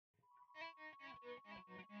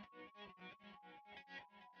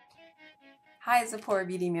Hi Zipporah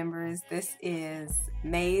Beauty members, this is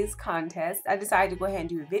May's contest. I decided to go ahead and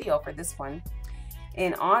do a video for this one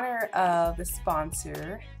in honor of the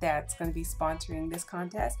sponsor that's going to be sponsoring this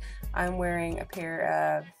contest. I'm wearing a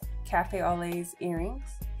pair of Cafe Au Lait's earrings,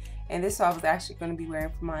 and this I was actually going to be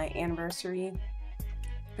wearing for my anniversary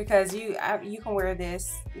because you can wear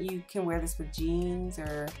this. You can wear this with jeans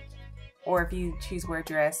or if you choose to wear a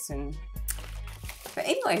dress. But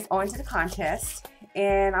anyways, on to the contest.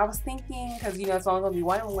 And I was thinking, because you know it's only going to be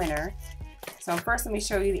one winner, so first let me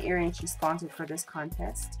show you the earrings she sponsored for this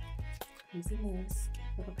contest. Comes in this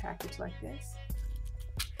little package like this.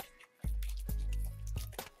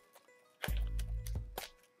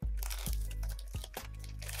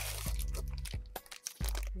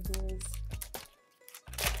 It is.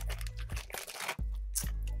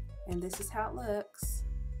 And this is how it looks.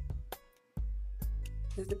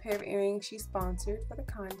 This is the pair of earrings she sponsored for the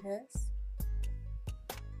contest.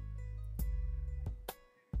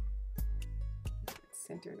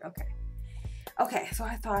 Centered. Okay, so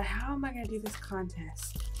I thought, how am I going to do this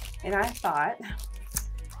contest? And I thought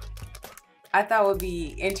what would be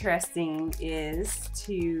interesting is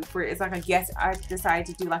it's like a guess. I decided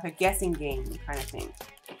to do like a guessing game kind of thing,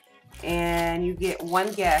 and you get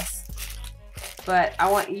one guess, but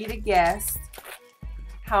I want you to guess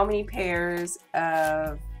how many pairs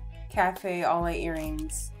of Cafe Au Lait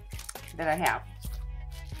earrings that I have.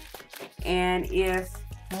 And if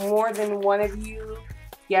more than one of you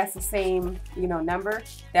guess the same, number,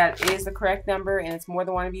 that is the correct number, and it's more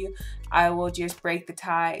than one of you, I will just break the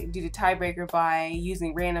tie, do the tiebreaker by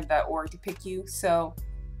using random.org to pick you. So,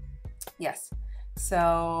 yes.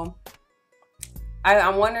 So,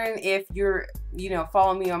 I'm wondering if you're,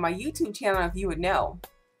 following me on my YouTube channel, if you would know,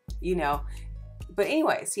 But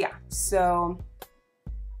anyways, yeah. So,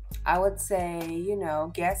 I would say,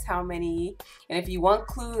 guess how many, and if you want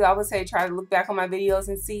clues, I would say try to look back on my videos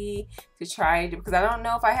and see, because I don't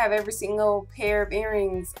know if I have every single pair of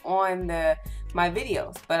earrings on my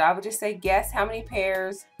videos, but I would just say guess how many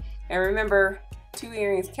pairs, and remember 2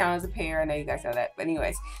 earrings count as a pair. I know you guys know that, but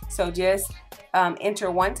anyways, so just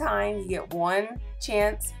enter one time, you get one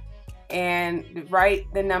chance, and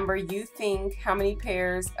write the number you think, how many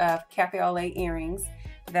pairs of Cafe Au Lait earrings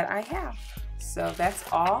that I have. So that's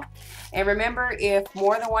all. And remember, if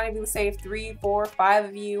more than one of you, say if 3, 4, 5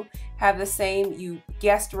 of you have the same, you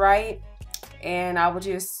guessed right, and I will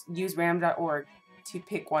just use random.org to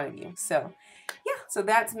pick one of you. So yeah, so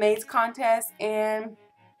that's May's contest, and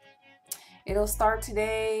it'll start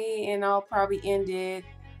today, and I'll probably end it.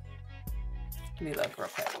 Let me look real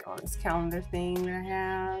quick on this calendar thing that I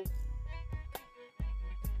have.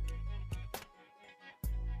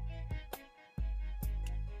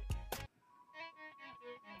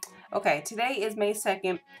 Okay, today is May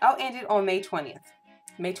 2nd. I'll end it on May 20th.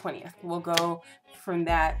 May 20th. We'll go from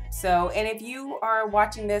that. So, and if you are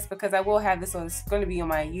watching this, because I will have this on, it's going to be on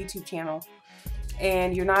my YouTube channel,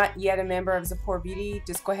 and you're not yet a member of Zipporah Beauty,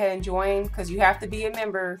 just go ahead and join, because you have to be a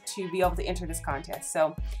member to be able to enter this contest.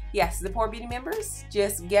 So, yes, Zipporah Beauty members,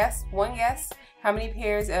 just guess, one guess, how many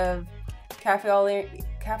pairs of Cafe Au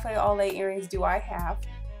Lait earrings do I have?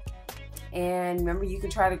 And remember, you can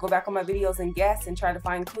try to go back on my videos and guess and try to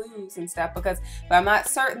find clues and stuff, but I'm not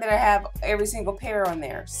certain that I have every single pair on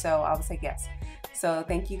there. So I would say guess. So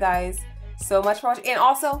thank you guys so much for watching. And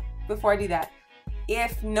also, before I do that,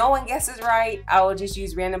 if no one guesses right, I will just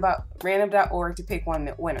use random.org to pick one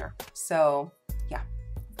winner. So yeah.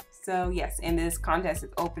 So yes, and this contest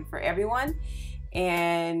is open for everyone.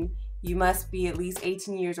 And you must be at least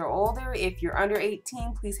 18 years or older. If you're under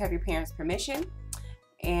 18, please have your parents' permission.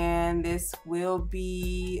 And this will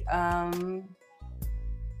be yeah,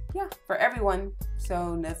 for everyone,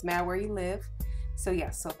 so it doesn't matter where you live. So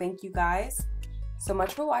yeah, so thank you guys so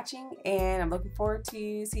much for watching, and I'm looking forward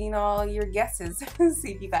to seeing all your guesses.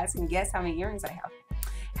 See if you guys can guess how many earrings I have.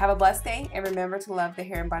 Have a blessed day, and remember to love the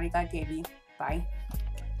hair and body God gave you. Bye.